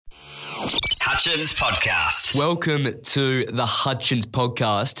Hutchins Podcast. Welcome to the Hutchins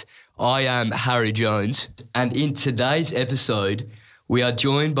Podcast. I am Harry Jones, and in today's episode, we are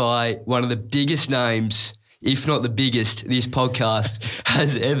joined by one of the biggest names, if not the biggest, this podcast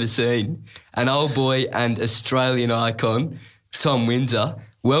has ever seen, an old boy and Australian icon, Tom Windsor.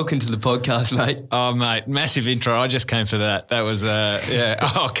 Welcome to the podcast, mate. Oh, mate, massive intro. I just came for that. That was,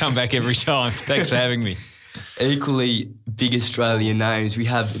 I'll come back every time. Thanks for having me. Equally big Australian names. We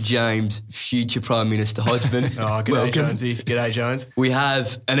have James, future Prime Minister Hodgman. Oh, g'day, Jonesy. G'day, Jones. We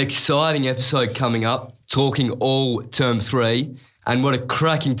have an exciting episode coming up, talking all Term 3, and what a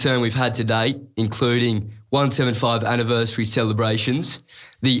cracking term we've had to date, including 175 anniversary celebrations,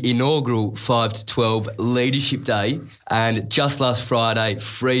 the inaugural 5 to 12 Leadership Day, and just last Friday,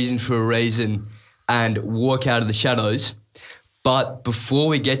 Freezing for a Reason and Walk Out of the Shadows. But before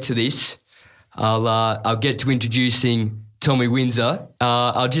we get to this, I'll get to introducing Tommy Windsor.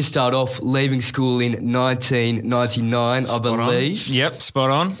 I'll just start off leaving school in 1999, I believe. Yep,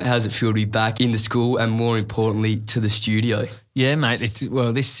 spot on. How's it feel to be back in the school and, more importantly, to the studio? Yeah, mate.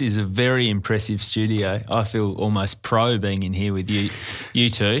 This is a very impressive studio. I feel almost pro being in here with you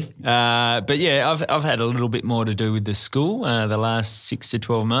two. But yeah, I've had a little bit more to do with the school the last 6 to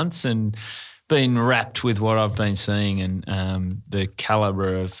 12 months, and been wrapped with what I've been seeing and the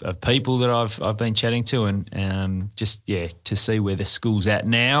calibre of people that I've been chatting to, and to see where the school's at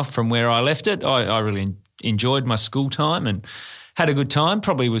now from where I left it. I really enjoyed my school time and had a good time.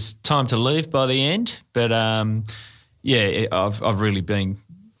 Probably was time to leave by the end, but I've really been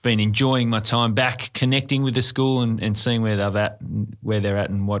enjoying my time back, connecting with the school and seeing where they're at,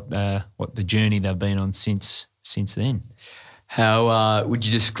 and what the journey they've been on since then. How would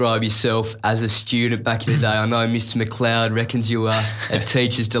you describe yourself as a student back in the day? I know Mr. McLeod reckons you were a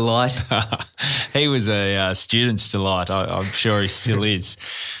teacher's delight. He was a student's delight. I'm sure he still is.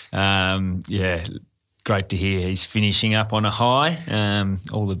 Great to hear he's finishing up on a high.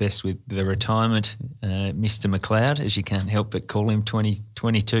 All the best with the retirement, Mr. McLeod, as you can't help but call him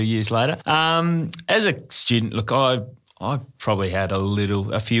 22 years later. As a student, look, I probably had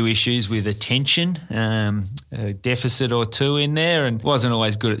a few issues with attention, a deficit or two in there, and wasn't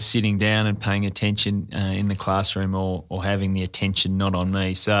always good at sitting down and paying attention in the classroom or having the attention not on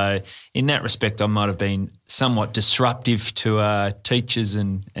me. So in that respect, I might have been somewhat disruptive to teachers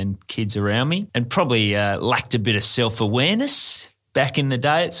and kids around me, and probably lacked a bit of self-awareness. Back in the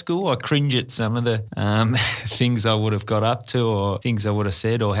day at school, I cringe at some of the things I would have got up to, or things I would have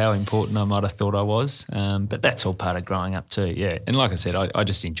said, or how important I might have thought I was. But that's all part of growing up too, yeah. And like I said, I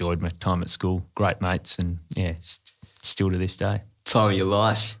just enjoyed my time at school, great mates, and yeah, still to this day. Time of your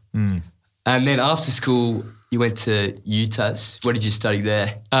life. And then after school, you went to UTAS. What did you study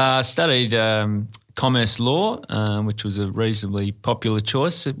there? Studied commerce law, which was a reasonably popular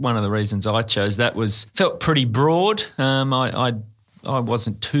choice. One of the reasons I chose that felt pretty broad. I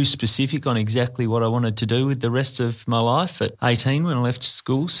wasn't too specific on exactly what I wanted to do with the rest of my life at 18 when I left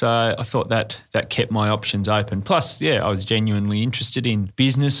school, so I thought that kept my options open. Plus, yeah, I was genuinely interested in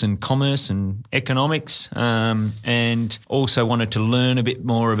business and commerce and economics, and also wanted to learn a bit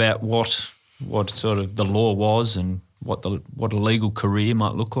more about what sort of the law was and what a legal career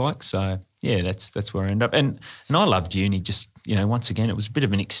might look like. So yeah, that's where I ended up. And I loved uni. Just, once again, it was a bit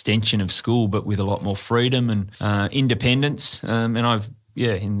of an extension of school, but with a lot more freedom and independence. And I've,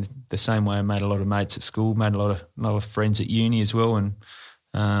 in the same way, I made a lot of mates at school, made a lot of friends at uni as well, and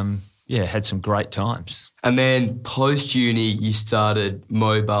had some great times. And then post-uni, you started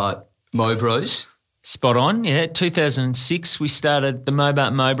Mobros. Spot on, yeah. 2006, we started the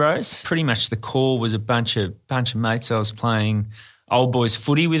Mobart Mobros. Pretty much the core was a bunch of mates I was playing old boys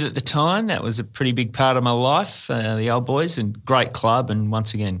footy with at the time. That was a pretty big part of my life, the old boys, and great club, and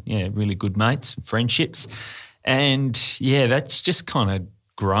once again, really good mates and friendships. And that's just kind of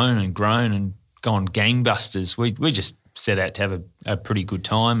grown and gone gangbusters. We just set out to have a pretty good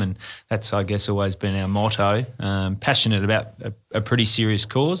time, and that's, I guess, always been our motto. Passionate about a pretty serious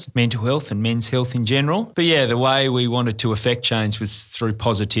cause, mental health and men's health in general. But the way we wanted to affect change was through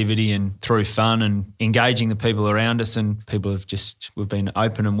positivity and through fun and engaging the people around us, and we've been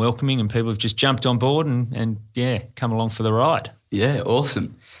open and welcoming, and people have just jumped on board and come along for the ride. Yeah,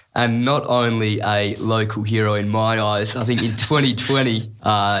 awesome. And not only a local hero in my eyes, I think in 2020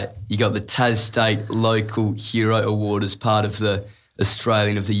 you got the Tas State Local Hero Award as part of the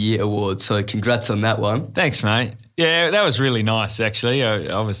Australian of the Year Award. So congrats on that one. Thanks, mate. Yeah, that was really nice, actually.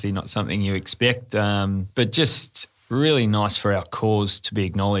 Obviously not something you expect, but just really nice for our cause to be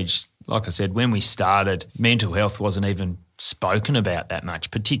acknowledged. Like I said, when we started, mental health wasn't even spoken about that much,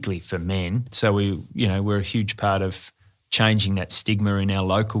 particularly for men. So we're a huge part of changing that stigma in our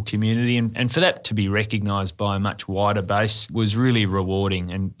local community. And for that to be recognised by a much wider base was really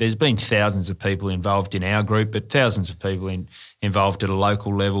rewarding. And there's been thousands of people involved in our group, but thousands of people involved at a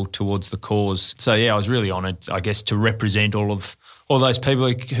local level towards the cause. So, yeah, I was really honoured, I guess, to represent all those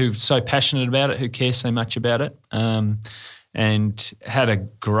people who are so passionate about it, who care so much about it, and had a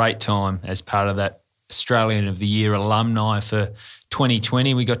great time as part of that Australian of the Year alumni for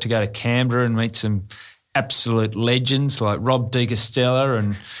 2020. We got to go to Canberra and meet some absolute legends like Rob De Castella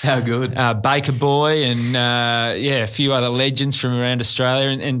and how good Baker Boy and a few other legends from around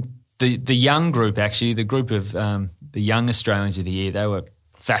Australia. And the young group, actually, the group of the young Australians of the Year, they were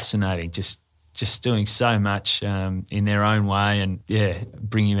fascinating, just doing so much in their own way and,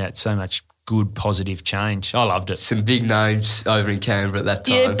 bringing about so much good, positive change. I loved it. Some big names over in Canberra at that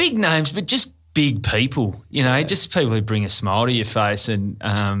time. Yeah, big names, but just big people, just people who bring a smile to your face and,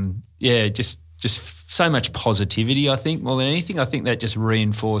 just so much positivity, I think, more than anything. I think that just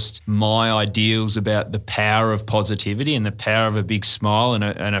reinforced my ideals about the power of positivity and the power of a big smile and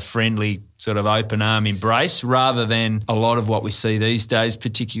a friendly sort of open arm embrace, rather than a lot of what we see these days,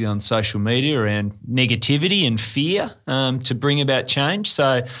 particularly on social media, around negativity and fear to bring about change.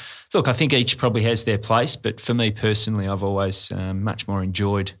 So, look, I think each probably has their place, but for me personally, I've always much more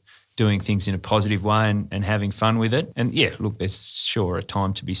enjoyed doing things in a positive way and having fun with it. And, look, there's sure a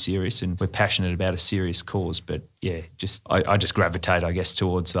time to be serious and we're passionate about a serious cause, but, I just gravitate, I guess,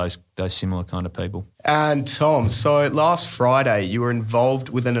 towards those similar kind of people. And, Tom, so last Friday you were involved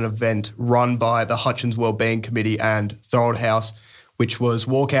within an event run by the Hutchins Wellbeing Committee and Thorold House, which was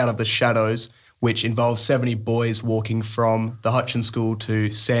Walk Out of the Shadows, which involves 70 boys walking from the Hutchins School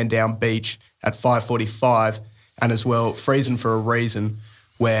to Sandown Beach at 5:45, and as well Freezing for a Reason,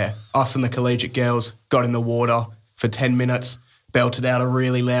 where us and the collegiate girls got in the water for 10 minutes, belted out a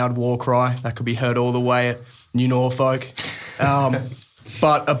really loud war cry that could be heard all the way at New Norfolk.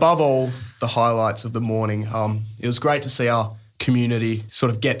 But above all, the highlights of the morning, it was great to see our community sort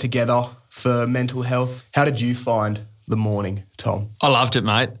of get together for mental health. How did you find the morning, Tom? I loved it,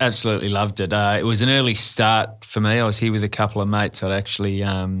 mate. Absolutely loved it. It was an early start for me. I was here with a couple of mates I'd actually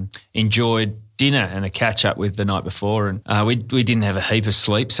enjoyed dinner and a catch up with the night before, and we didn't have a heap of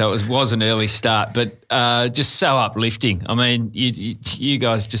sleep, so it was an early start, but just so uplifting. I mean, you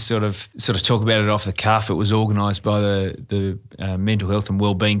guys just sort of talk about it off the cuff. It was organised by the Mental Health and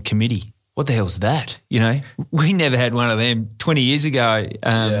Wellbeing Committee. What the hell's that? We never had one of them 20 years ago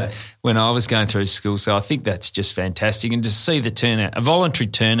when I was going through school. So I think that's just fantastic, and to see the turnout, a voluntary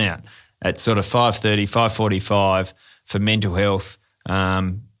turnout at sort of 5:30, 5:45 for mental health.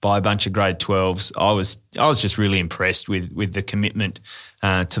 By a bunch of grade 12s. I was just really impressed with the commitment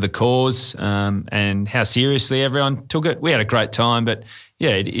to the cause and how seriously everyone took it. We had a great time, but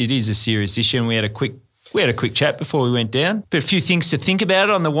it is a serious issue, and we had a quick chat before we went down. But a few things to think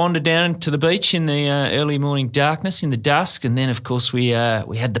about on the wander down to the beach in the early morning darkness, in the dusk, and then of course we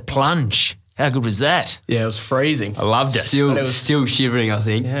had the plunge. How good was that? Yeah, it was freezing. I loved it. Still shivering, I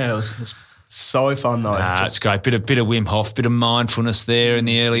think. Yeah, it was so fun though. It's great. Bit of Wim Hof, bit of mindfulness there in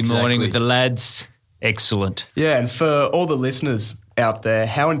the early morning with the lads. Excellent. Yeah, and for all the listeners out there,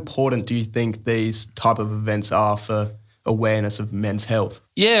 how important do you think these type of events are for awareness of men's health?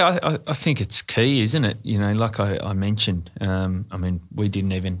 Yeah, I think it's key, isn't it? Like I mentioned, we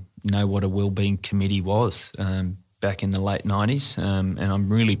didn't even know what a wellbeing committee was back in the late 90s, and I'm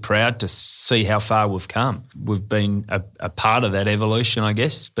really proud to see how far we've come. We've been a part of that evolution, I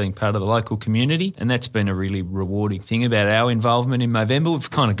guess, being part of the local community, and that's been a really rewarding thing about our involvement in Movember. We've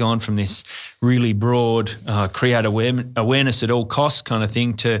kind of gone from this really broad create awareness at all costs kind of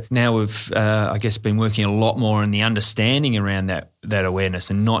thing to now we've, I guess, been working a lot more on the understanding around that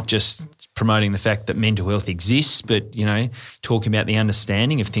awareness, and not just promoting the fact that mental health exists, but, talking about the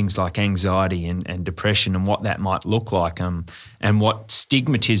understanding of things like anxiety and depression and what that might look like, and what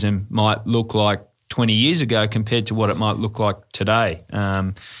stigmatism might look like 20 years ago compared to what it might look like today.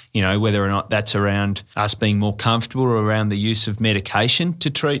 Whether or not that's around us being more comfortable around the use of medication to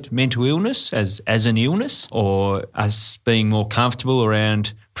treat mental illness as an illness, or us being more comfortable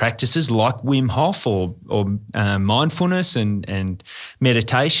around practices like Wim Hof or mindfulness and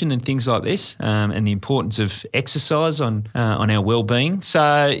meditation and things like this, and the importance of exercise on our well-being. So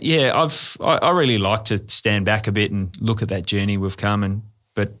I really like to stand back a bit and look at that journey we've come.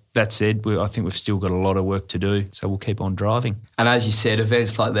 But that said, I think we've still got a lot of work to do, so we'll keep on driving. And as you said,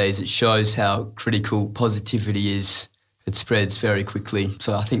 events like these, it shows how critical positivity is. It spreads very quickly.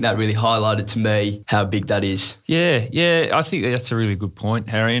 So I think that really highlighted to me how big that is. Yeah, I think that's a really good point,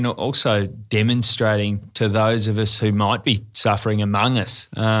 Harry, and also demonstrating to those of us who might be suffering among us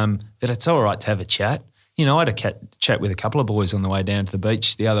that it's all right to have a chat. I had a chat with a couple of boys on the way down to the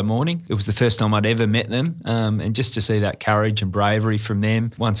beach the other morning. It was the first time I'd ever met them, and just to see that courage and bravery from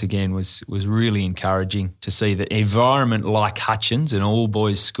them once again was really encouraging to see that environment like Hutchins, an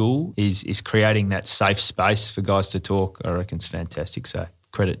all-boys school, is creating that safe space for guys to talk. I reckon it's fantastic. So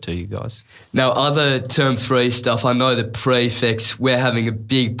credit to you guys. Now, other Term 3 stuff, I know the prefects, we're having a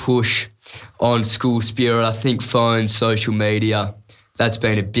big push on school spirit. I think phones, social media, that's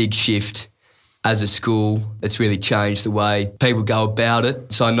been a big shift as a school. It's really changed the way people go about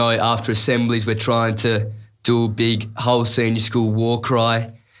it. So I know after assemblies we're trying to do a big whole senior school war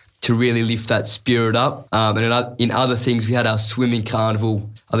cry to really lift that spirit up. And in other things, we had our swimming carnival,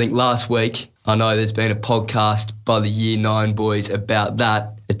 I think last week. I know there's been a podcast by the Year 9 boys about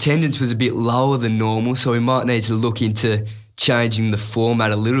that. Attendance was a bit lower than normal, so we might need to look into changing the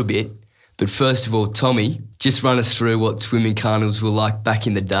format a little bit. But first of all, Tommy, just run us through what swimming carnivals were like back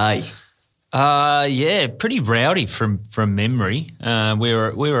in the day. Yeah, pretty rowdy from memory. We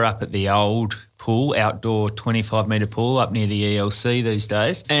were up at the old pool, outdoor 25-metre pool up near the ELC these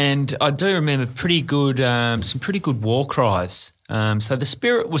days, and I do remember some pretty good war cries. So the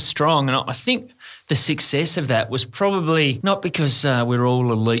spirit was strong, and I think the success of that was probably not because we're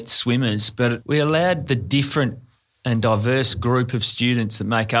all elite swimmers, but we allowed the different and diverse group of students that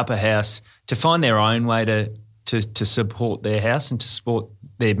make up a house to find their own way to support their house and to support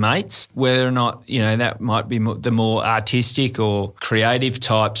their mates, whether or not, that might be the more artistic or creative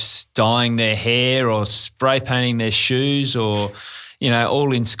types dyeing their hair or spray painting their shoes or,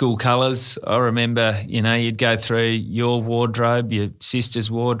 all in school colours. I remember, you'd go through your wardrobe, your sister's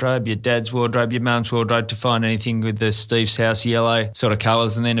wardrobe, your dad's wardrobe, your mum's wardrobe to find anything with the Steve's House yellow sort of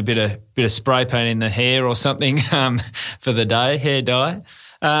colours, and then a bit of spray paint in the hair or something for the day, hair dye.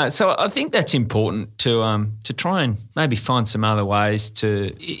 So I think that's important to try and maybe find some other ways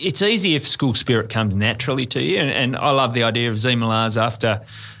to. It's easy if school spirit comes naturally to you, and I love the idea of Zimalars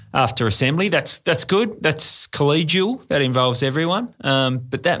after assembly. That's good. That's collegial. That involves everyone,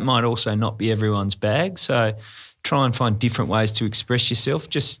 but that might also not be everyone's bag. So try and find different ways to express yourself,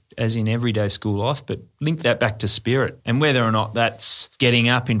 just as in everyday school life, but link that back to spirit, and whether or not that's getting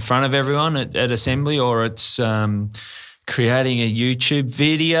up in front of everyone at assembly or it's creating a YouTube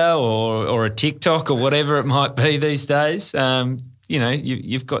video or a TikTok or whatever it might be these days.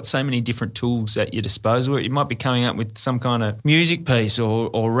 You've got so many different tools at your disposal. You might be coming up with some kind of music piece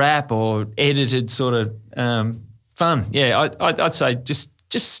or rap or edited sort of fun. Yeah, I'd say just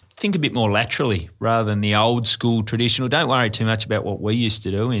think a bit more laterally rather than the old school traditional. Don't worry too much about what we used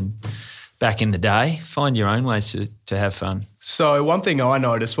to do back in the day. Find your own ways to have fun. So one thing I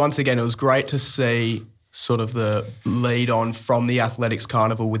noticed, once again, it was great to see sort of the lead on from the athletics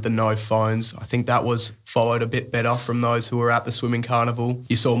carnival with the no phones. I think that was followed a bit better from those who were at the swimming carnival.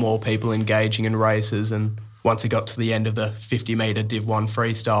 You saw more people engaging in races, and once it got to the end of the 50-metre Div 1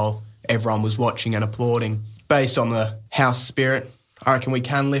 freestyle, everyone was watching and applauding. Based on the house spirit, I reckon we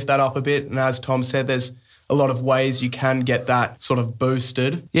can lift that up a bit, and as Tom said, there's a lot of ways you can get that sort of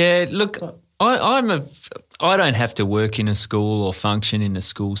boosted. Yeah, look, I don't have to work in a school or function in a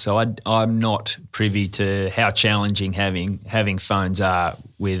school, so I'm not privy to how challenging having phones are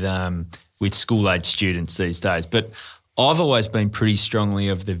with school-age students these days. But I've always been pretty strongly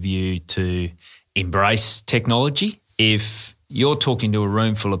of the view to embrace technology. If you're talking to a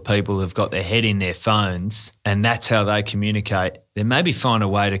room full of people who've got their head in their phones and that's how they communicate, then maybe find a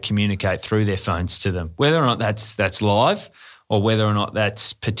way to communicate through their phones to them, whether or not that's live or whether or not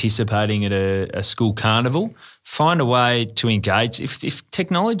that's participating at a school carnival. Find a way to engage. If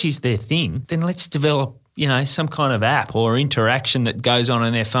technology is their thing, then let's develop, some kind of app or interaction that goes on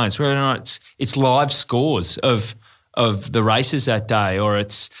their phones, whether or not it's live scores of the races that day, or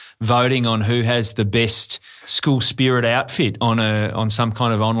it's voting on who has the best school spirit outfit on some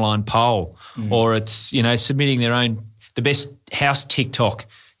kind of online poll, or it's, submitting the best house TikTok,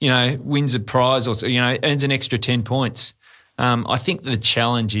 wins a prize or, earns an extra 10 points. I think the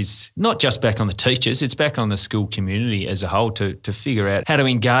challenge is not just back on the teachers, it's back on the school community as a whole to figure out how to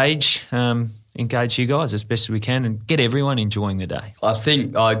engage you guys as best as we can and get everyone enjoying the day. I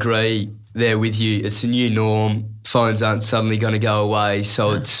think I agree there with you. It's a new norm. Phones aren't suddenly going to go away,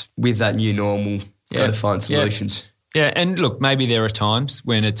 so it's with that new normal, got to find solutions. Yeah, and look, maybe there are times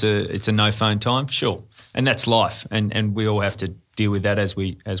when it's a no phone time, sure, and that's life, and we all have to deal with that as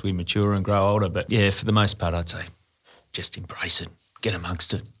we mature and grow older. But yeah, for the most part, I'd say just embrace it, get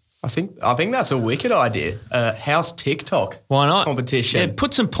amongst it. I think that's a wicked idea. House TikTok. Why not? Competition. Yeah,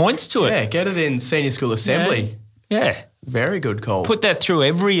 put some points to it. Yeah, get it in senior school assembly. Yeah. Very good call. Put that through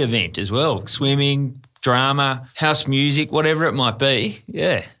every event as well. Swimming, drama, house music, whatever it might be.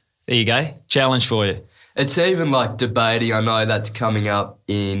 Yeah. There you go. Challenge for you. It's even like debating. I know that's coming up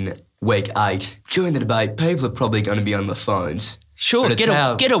in week 8. During the debate, people are probably going to be on the phones. Sure, But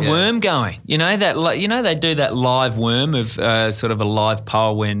it's get a worm going. You know they do that live worm of sort of a live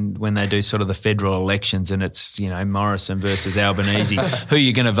poll when they do sort of the federal elections, and it's Morrison versus Albanese, who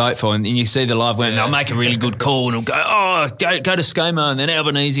you're going to vote for, and you see the live worm. They'll make a really good call, and it'll go to ScoMo, and then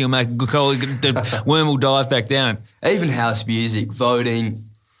Albanese will make a good call. The worm will dive back down. Even house music, voting,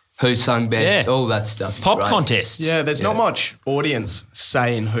 who sung best, all that stuff. is Pop great. contests. Yeah, there's not much audience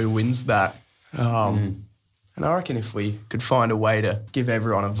saying who wins that. And I reckon if we could find a way to give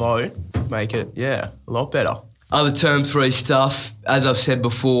everyone a vote, make it, a lot better. Other Term 3 stuff, as I've said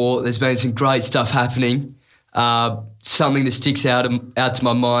before, there's been some great stuff happening. Something that sticks out to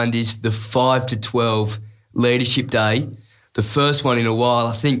my mind is the 5 to 12 Leadership Day. The first one in a while.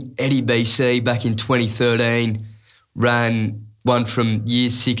 I think Eddie BC back in 2013 ran one from year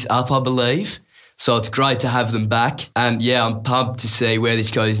 6 up, I believe. So it's great to have them back. And, I'm pumped to see where this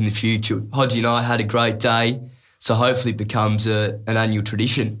goes in the future. Hodgie and I had a great day, so hopefully it becomes an annual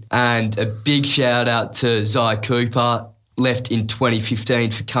tradition. And a big shout-out to Zai Cooper, left in 2015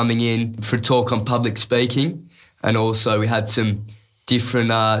 for coming in for a talk on public speaking. And also we had some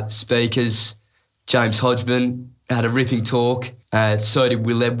different speakers. James Hodgman had a ripping talk. So did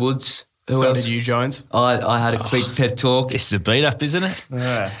Will Edwards. Who else? Did you, Jones? I had a quick pep talk. This is a beat-up, isn't it?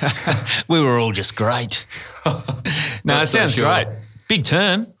 Yeah. We were all just great. No, it sounds great. Big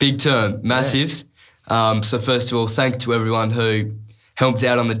term. Big term, massive. So first of all, thanks to everyone who helped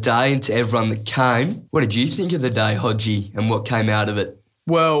out on the day and to everyone that came. What did you think of the day, Hodgie, and what came out of it?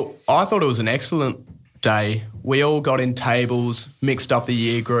 Well, I thought it was an excellent day. We all got in tables, mixed up the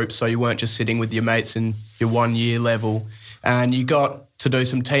year groups, so you weren't just sitting with your mates in your 1 year level. And you got to do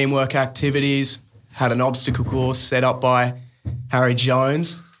some teamwork activities, had an obstacle course set up by Harry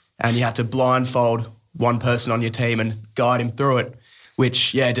Jones, and you had to blindfold one person on your team and guide him through it,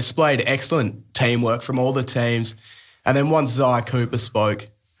 which, displayed excellent teamwork from all the teams. And then once Zai Cooper spoke,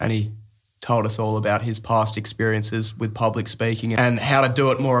 and he told us all about his past experiences with public speaking and how to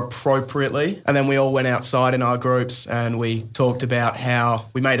do it more appropriately. And then we all went outside in our groups and we talked about how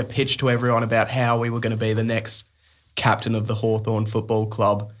we made a pitch to everyone about how we were going to be the next captain of the Hawthorn Football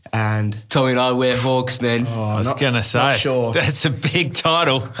Club. And Tommy and I wear Hawks, man. I was going to say, not sure. That's a big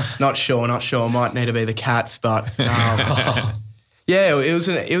title. Not sure. Might need to be the Cats, but it was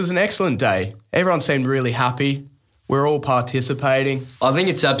an excellent day. Everyone seemed really happy. We're all participating. I think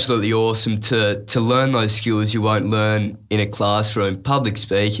it's absolutely awesome to learn those skills you won't learn in a classroom. Public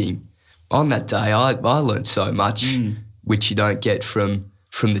speaking, on that day, I learned so much, which you don't get from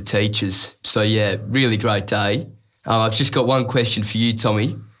the teachers. So, really great day. I've just got one question for you,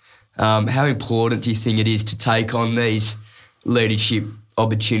 Tommy. How important do you think it is to take on these leadership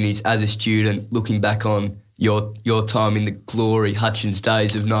opportunities as a student, looking back on your time in the glory Hutchins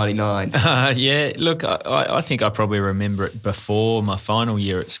days of 99? Look, I think I probably remember it before my final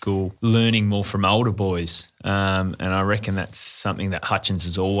year at school, learning more from older boys. And I reckon that's something that Hutchins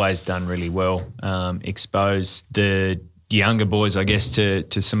has always done really well, expose the younger boys, I guess,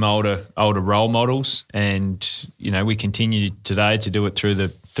 to some older role models. And, we continue today to do it through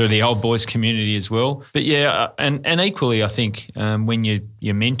the old boys community as well. But and equally, I think when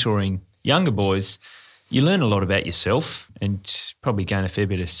you're mentoring younger boys, you learn a lot about yourself and probably gain a fair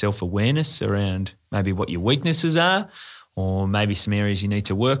bit of self-awareness around maybe what your weaknesses are or maybe some areas you need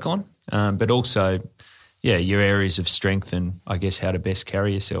to work on, but also, your areas of strength and I guess how to best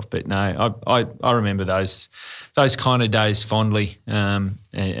carry yourself. But no, I remember those kind of days fondly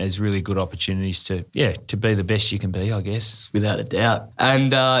as really good opportunities to be the best you can be, I guess. Without a doubt.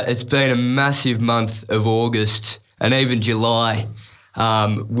 And it's been a massive month of August and even July.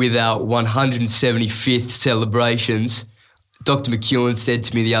 With our 175th celebrations. Dr. McEwen said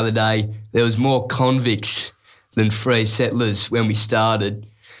to me the other day, there was more convicts than free settlers when we started.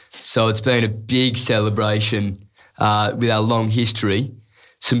 So it's been a big celebration with our long history.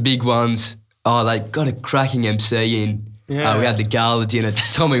 Some big ones. They got a cracking MC in. Yeah. We had the gala dinner.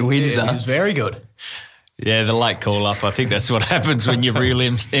 Tommy Windsor. It was very good. Yeah, the late call-up. I think that's what happens when your real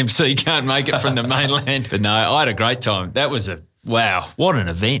MC can't make it from the mainland. But no, I had a great time. That was wow, what an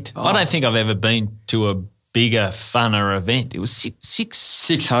event. I don't think I've ever been to a bigger, funner event. It was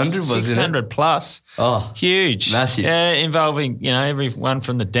 600, wasn't it? 600 plus. Oh, huge. Massive. Yeah, involving, everyone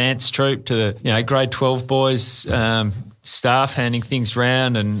from the dance troupe to the, grade 12 boys, staff handing things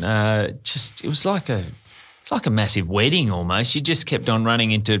round and it was like a massive wedding almost. You just kept on running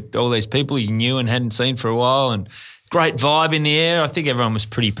into all these people you knew and hadn't seen for a while and great vibe in the air. I think everyone was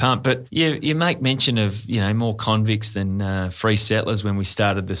pretty pumped. But you make mention of, more convicts than free settlers when we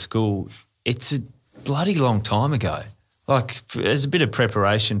started the school. It's bloody long time ago. Like, as a bit of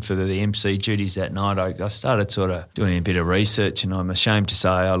preparation for the MC duties that night, I started sort of doing a bit of research, and I'm ashamed to say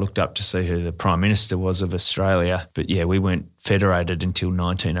I looked up to see who the Prime Minister was of Australia. But, yeah, we weren't federated until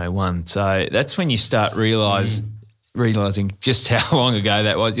 1901. So that's when you start realising just how long ago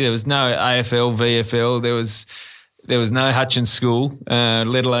that was. There was no AFL, VFL. There was no Hutchins School,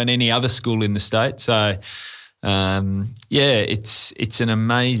 let alone any other school in the state. So, it's an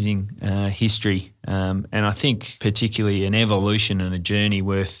amazing history, and I think particularly an evolution and a journey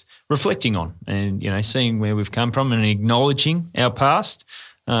worth reflecting on, and seeing where we've come from and acknowledging our past,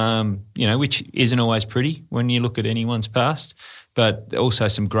 which isn't always pretty when you look at anyone's past, but also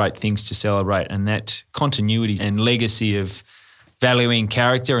some great things to celebrate, and that continuity and legacy of valuing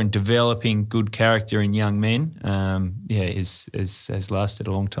character and developing good character in young men, has lasted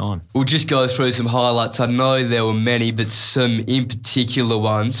a long time. We'll just go through some highlights. I know there were many, but some in particular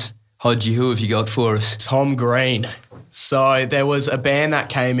ones. Hodgie, who have you got for us? Tom Green. So there was a band that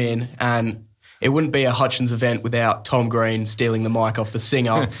came in, and it wouldn't be a Hutchins event without Tom Green stealing the mic off the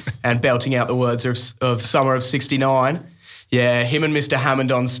singer and belting out the words of Summer of 69. Yeah, him and Mr.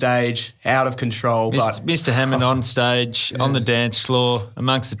 Hammond on stage, out of control. Mr. Hammond on stage, on the dance floor,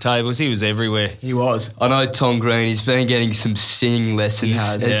 amongst the tables, he was everywhere. He was. I know Tom Green, he's been getting some singing lessons. He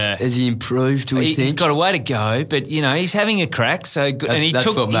has. Has he improved, do we think? He's got a way to go, but, he's having a crack. So good. And he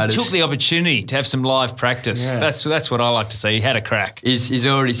took the opportunity to have some live practice. Yeah. That's what I like to see. He had a crack. He's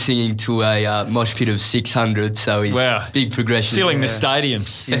already singing to a mosh pit of 600, so he's big progression. Filling the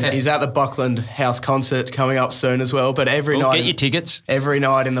stadiums. He's at the Buckland House concert coming up soon as well, but get your tickets. Every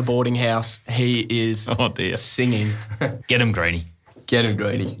night in the boarding house, he is singing. Get him, Greenie. Get him,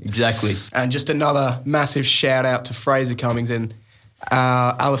 Greenie. Exactly. And just another massive shout out to Fraser Cummings and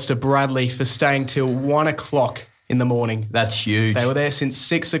Alistair Bradley for staying till 1 o'clock in the morning. That's huge. They were there since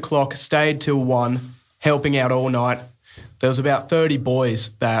 6 o'clock, stayed till 1, helping out all night. There was about 30 boys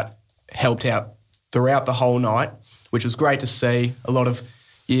that helped out throughout the whole night, which was great to see. A lot of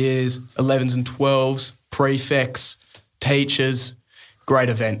years, 11s and 12s, prefects, teachers, great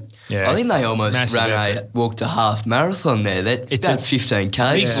event. Yeah. I think they almost walked a half marathon there. It's about 15K. It's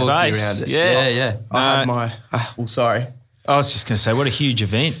a big space. Around it. Yeah. I had my... sorry. I was just going to say, what a huge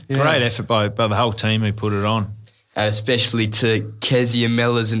event. Yeah. Great effort by the whole team who put it on. And especially to Kezia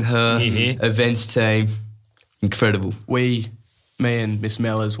Mellors and her events team. Incredible. Me and Miss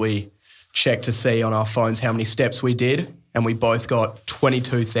Mellors, we checked to see on our phones how many steps we did, and we both got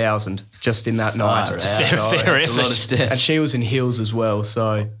 22,000 just in that night. It's a fair effort. A lot of steps. And she was in heels as well,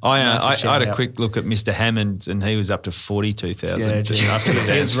 so... I had a quick look at Mr. Hammond, and he was up to 42,000. Yeah, just after the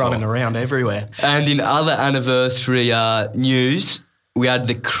dance floor. Running around everywhere. And in other anniversary news, we had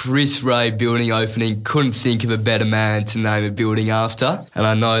the Chris Ray building opening. Couldn't think of a better man to name a building after. And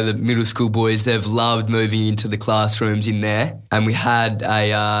I know that middle school boys, they've loved moving into the classrooms in there. And we had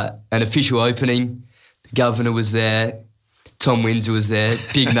an official opening. The governor was there. Tom Windsor was there,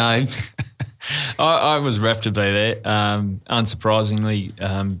 big name. I was rapt to be there. Unsurprisingly,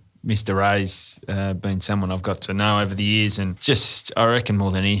 Mr. Ray's been someone I've got to know over the years, and just, I reckon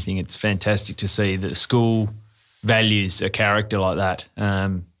more than anything, it's fantastic to see that the school values a character like that.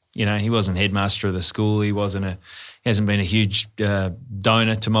 He wasn't headmaster of the school. He hasn't been a huge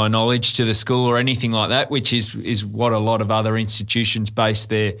donor, to my knowledge, to the school or anything like that, which is what a lot of other institutions base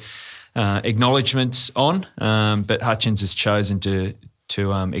their acknowledgements on, but Hutchins has chosen to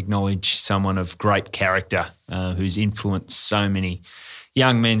acknowledge someone of great character who's influenced so many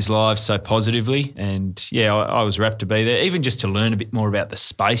young men's lives so positively. And I was rapt to be there, even just to learn a bit more about the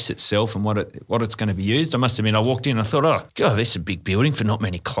space itself and what it's going to be used. I must admit, I walked in and I thought, oh God, this is a big building for not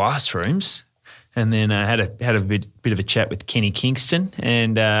many classrooms. And then I had a bit of a chat with Kenny Kingston,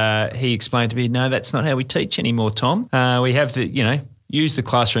 and he explained to me, no, that's not how we teach anymore, Tom. We have use the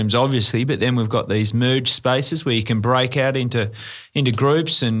classrooms, obviously, but then we've got these merge spaces where you can break out into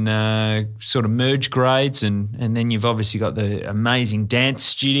groups and sort of merge grades, and then you've obviously got the amazing dance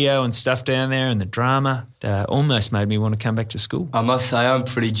studio and stuff down there, and the drama. Almost made me want to come back to school. I must say I'm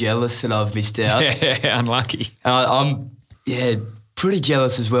pretty jealous that I've missed out. Yeah, unlucky. I'm pretty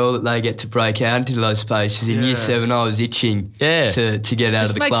jealous as well that they get to break out into those spaces. In Year 7, I was itching to get out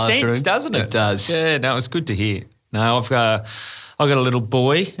of the classroom. It makes sense, doesn't it? It does. Yeah, no, it's good to hear. No, I've got a little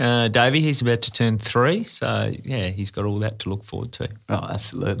boy, Davey. He's about to turn 3, so he's got all that to look forward to. Oh,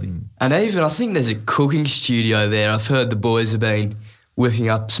 absolutely. And even I think there's a cooking studio there. I've heard the boys have been whipping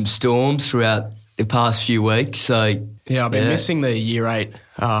up some storms throughout the past few weeks. So I've been missing the Year 8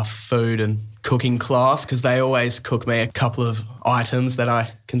 food and cooking class because they always cook me a couple of items that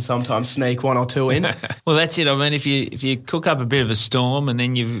I can sometimes sneak one or two in. Well, that's it. I mean, if you cook up a bit of a storm and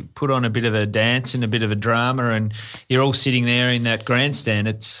then you put on a bit of a dance and a bit of a drama and you're all sitting there in that grandstand,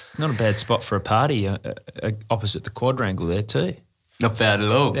 it's not a bad spot for a party opposite the quadrangle there too. Not bad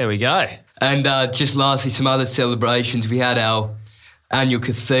at all. There we go. And just lastly, some other celebrations. We had our annual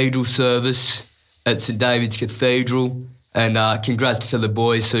cathedral service at St David's Cathedral. And congrats to the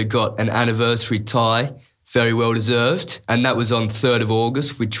boys who got an anniversary tie, very well deserved. And that was on 3rd of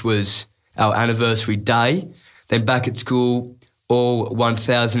August, which was our anniversary day. Then back at school, all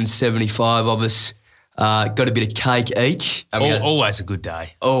 1,075 of us got a bit of cake each. And Always a good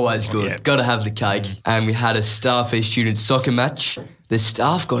day. Always good. Yeah. Got to have the cake. And we had a Staff v Student soccer match. The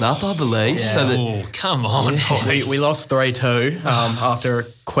staff got up, I believe. Yeah. So Come on, boys. We lost 3-2 after a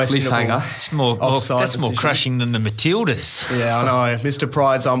questionable Cliffhanger. It's more offside that's more decision. crushing than the Matildas. Yeah, I know. Mr.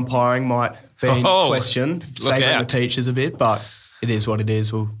 Pride's umpiring might be in question, look favouring the out. teachers a bit, but it is what it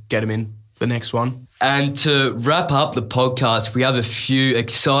is. We'll get him in the next one. And to wrap up the podcast, we have a few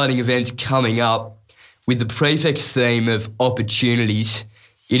exciting events coming up with the prefect's theme of opportunities.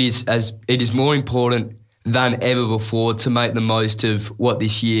 It is more important than ever before to make the most of what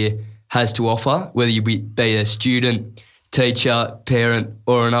this year has to offer, whether you be a student, teacher, parent,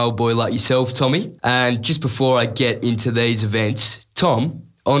 or an old boy like yourself, Tommy. And just before I get into these events, Tom,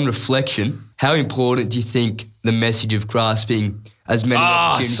 on reflection, how important do you think the message of grasping as many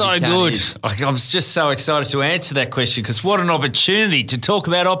opportunities so as you can good. is? I was just so excited to answer that question because what an opportunity to talk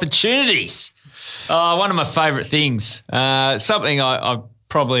about opportunities. One of my favourite things. Something I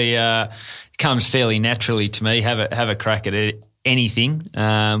probably comes fairly naturally to me. Have a crack at anything,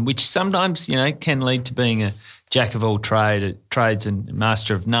 which sometimes can lead to being a jack of all trades and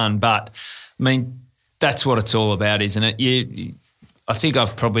master of none. But I mean, that's what it's all about, isn't it? I think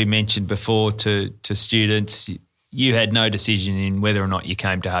I've probably mentioned before to students. You had no decision in whether or not you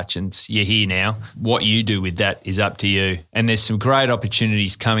came to Hutchins. You're here now. What you do with that is up to you. And there's some great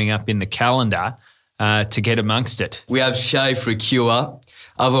opportunities coming up in the calendar to get amongst it. We have shave for a cure.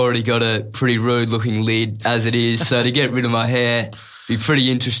 I've already got a pretty rude-looking lid as it is, so to get rid of my hair be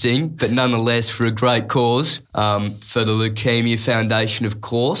pretty interesting, but nonetheless for a great cause, for the Leukemia Foundation, of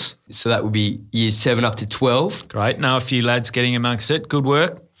course. So that would be years 7 up to 12. Great. Know a few lads getting amongst it. Good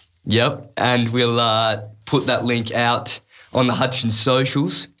work. Yep, and we'll put that link out on the Hutchins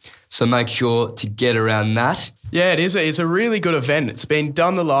socials, so make sure to get around that. Yeah, it is. It's a really good event. It's been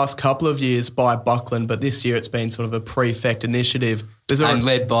done the last couple of years by Buckland, but this year it's been sort of a prefect initiative. And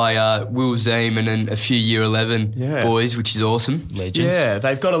led by Will Zeman and a few Year 11 boys, which is awesome. Legends. Yeah,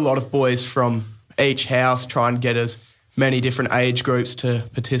 they've got a lot of boys from each house, try and get as many different age groups to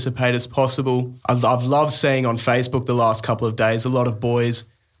participate as possible. I've loved seeing on Facebook the last couple of days a lot of boys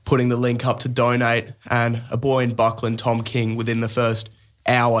putting the link up to donate, and a boy in Buckland, Tom King, within the first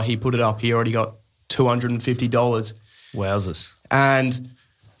hour he put it up, he already got $250. Wowzers. And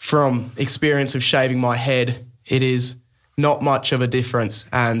from experience of shaving my head, it is not much of a difference,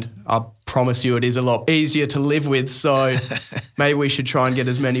 and I promise you it is a lot easier to live with, so maybe we should try and get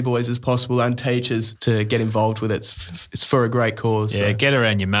as many boys as possible and teachers to get involved with it. It's for a great cause. Yeah, so. get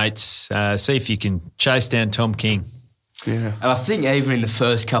around your mates, see if you can chase down Tom King. Yeah. And I think even in the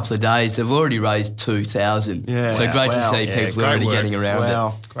first couple of days, they've already raised 2,000. Yeah. So great to Wow. see Yeah, people great already work. getting around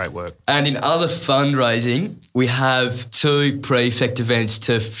Wow. it. Great work. And in other fundraising, we have 2 prefect events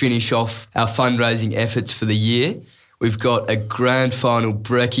to finish off our fundraising efforts for the year. We've got a grand final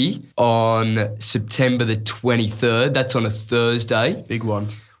brekkie on September the 23rd. That's on a Thursday. Big one.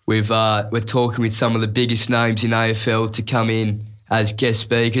 We're talking with some of the biggest names in AFL to come in as guest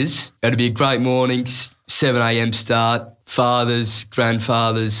speakers. It'll be a great morning, 7 a.m. start. Fathers,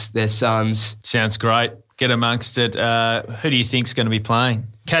 grandfathers, their sons. Sounds great. Get amongst it. Who do you think's going to be playing?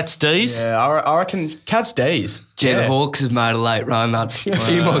 Cats D's? Yeah, I reckon Cats D's. The Yeah. Hawks have made a late run. A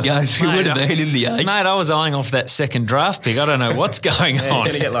few more games we Mate, would have been in the 8. Mate, I was eyeing off that second draft pick. I don't know what's going Yeah, you're on.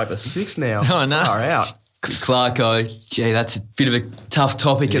 going to get like the 6 now. Oh, no. Far out. Clarko, gee, that's a bit of a tough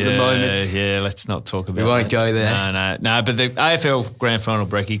topic at the moment. Yeah, let's not talk about We won't that. go there. No, but the AFL Grand Final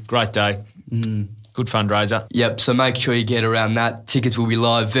brekkie, great day. Good fundraiser. Yep, so make sure you get around that. Tickets will be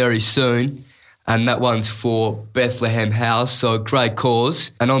live very soon. And that one's for Bethlehem House, so a great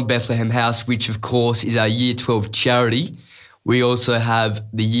cause. And on Bethlehem House, which of course is our Year 12 charity, we also have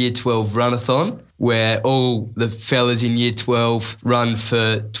the Year 12 Runathon, where all the fellas in Year 12 run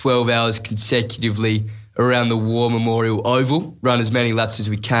for 12 hours consecutively around the War Memorial Oval, run as many laps as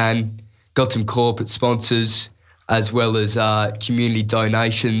we can, got some corporate sponsors as well as community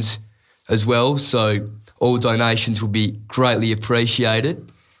donations as well. So all donations will be greatly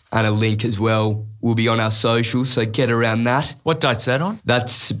appreciated. and a link as well will be on our socials, so get around that. What date's that on?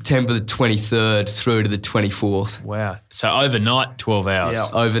 That's September the 23rd through to the 24th. Wow. So overnight, 12 hours. Yeah.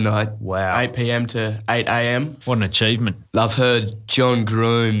 Overnight. Wow. 8 p.m. to 8 a.m. What an achievement. I've heard John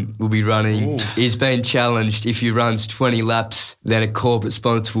Groom will be running. Ooh. He's been challenged. If he runs 20 laps, then a corporate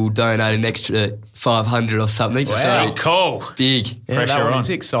sponsor will donate an extra 500 or something. Wow. So Cool. big. Yeah, Pressure that one on. is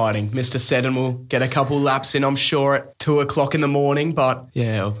exciting. Mr. Seddon will get a couple laps in, I'm sure, at 2 o'clock in the morning. But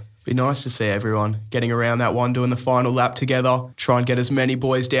yeah, it'll be nice to see everyone getting around that one, doing the final lap together. Try and get as many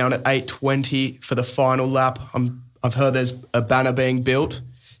boys down at 8:20 for the final lap. I've heard there's a banner being built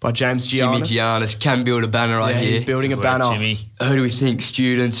by James Jimmy Giannis. Giannis can build a banner right Yeah, here. he's building a Good work, banner. Jimmy. Who do we think?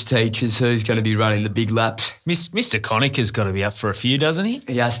 Students, teachers, who's going to be running the big laps? Mr. Conicker's got to be up for a few, doesn't he?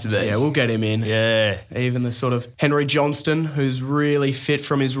 He has to be. Yeah, we'll get him in. Yeah. Even the sort of Henry Johnston, who's really fit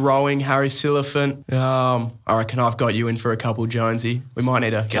from his rowing, Harry Silliphant. I reckon I've got you in for a couple, Jonesy. We might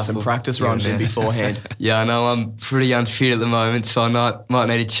need to get some Couple. practice Yeah, runs in man. beforehand. Yeah, I know I'm pretty unfit at the moment, so I might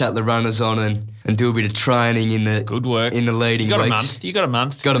need to chat the runners on and do a bit of training in the Good work. in the leading You got weeks. a month. You got a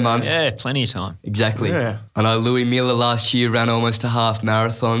month. Got a month. Yeah, plenty of time. Exactly. Yeah. I know Louis Miller last year ran almost a half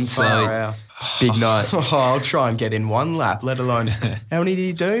marathon, so Far out. big night. Oh, I'll try and get in one lap, let alone how many did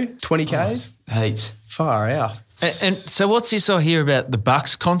you do? 20 Ks? Heaps. Far out. And so what's this I hear about the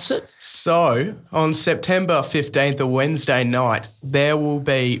Bucks concert? So on September 15th, a Wednesday night, there will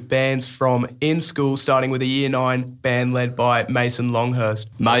be bands from in school, starting with a Year 9 band led by Mason Longhurst.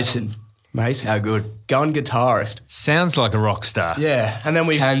 Mason, Mason, how good. gun guitarist. Sounds like a rock star. Yeah, and then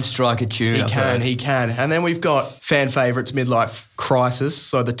we Can strike a tune. He I've can, heard. he can. And then we've got fan favourites, Midlife Crisis,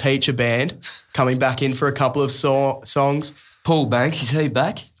 so the teacher band coming back in for a couple of songs. Paul Banks, is he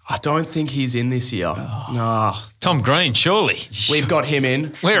back? I don't think he's in this year. Nah. Tom Green, surely. We've got him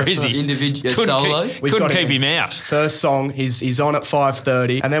in. Where is he? Individual Couldn't solo. keep, We've couldn't got keep him. him out. First song, he's on at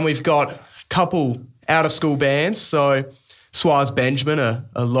 5:30. And then we've got a couple out-of-school bands. So Swaz Benjamin, a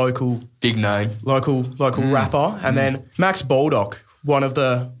local Big name. rapper. And then Max Baldock, one of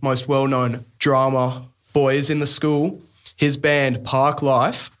the most well-known drama boys in the school. His band, Park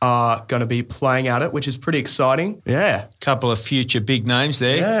Life, are going to be playing at it, which is pretty exciting. Yeah. Couple of future big names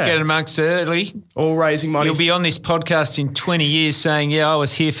there. Yeah. Get amongst early. All raising money. You'll be on this podcast in 20 years saying, yeah, I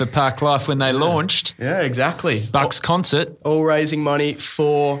was here for Park Life when they launched. Yeah, exactly. Bucks concert. All raising money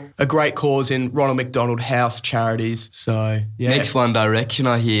for a great cause in Ronald McDonald House Charities. So, yeah. Next One Direction,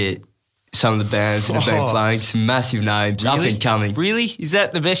 I hear some of the bands that have been Oh. playing, some massive names, up and coming. Really? Is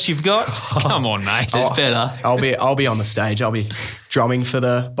that the best you've got? Come on, mate. It's better. I'll be on the stage. I'll be drumming for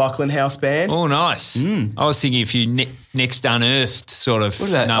the Buckland House Band. Oh, nice. I was thinking if you next unearthed sort of What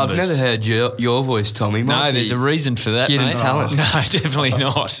about, numbers. I've never heard your voice, Tommy. No, Might there's be a reason for that, hidden mate. talent. No, definitely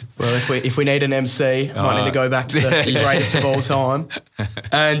not. Well, if we need an MC, might need to go back to the greatest of all time.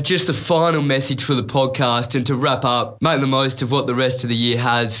 And just a final message for the podcast and to wrap up, make the most of what the rest of the year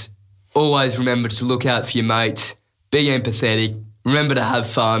has. Always remember to look out for your mates, be empathetic, remember to have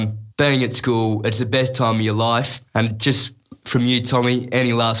fun. Being at school, it's the best time of your life. And just from you, Tommy,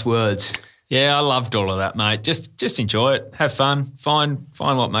 any last words? Yeah, I loved all of that, mate. Just enjoy it. Have fun. Find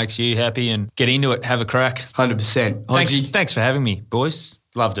what makes you happy and get into it. Have a crack. 100%. Thanks for having me, boys.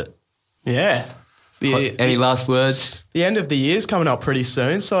 Loved it. Yeah. Any last words? The end of the year's coming up pretty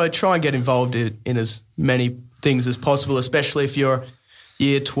soon, so try and get involved in as many things as possible, especially if you're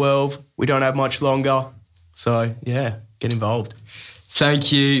year 12. We don't have much longer. So, yeah, get involved.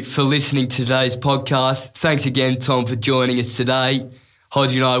 Thank you for listening to today's podcast. Thanks again, Tom, for joining us today.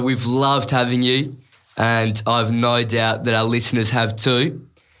 Hodge and I, we've loved having you, and I've no doubt that our listeners have too.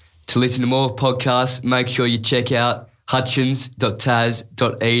 To listen to more podcasts, make sure you check out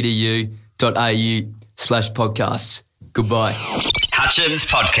hutchins.tas.edu.au/podcasts. Goodbye. Hutchins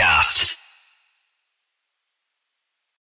Podcast.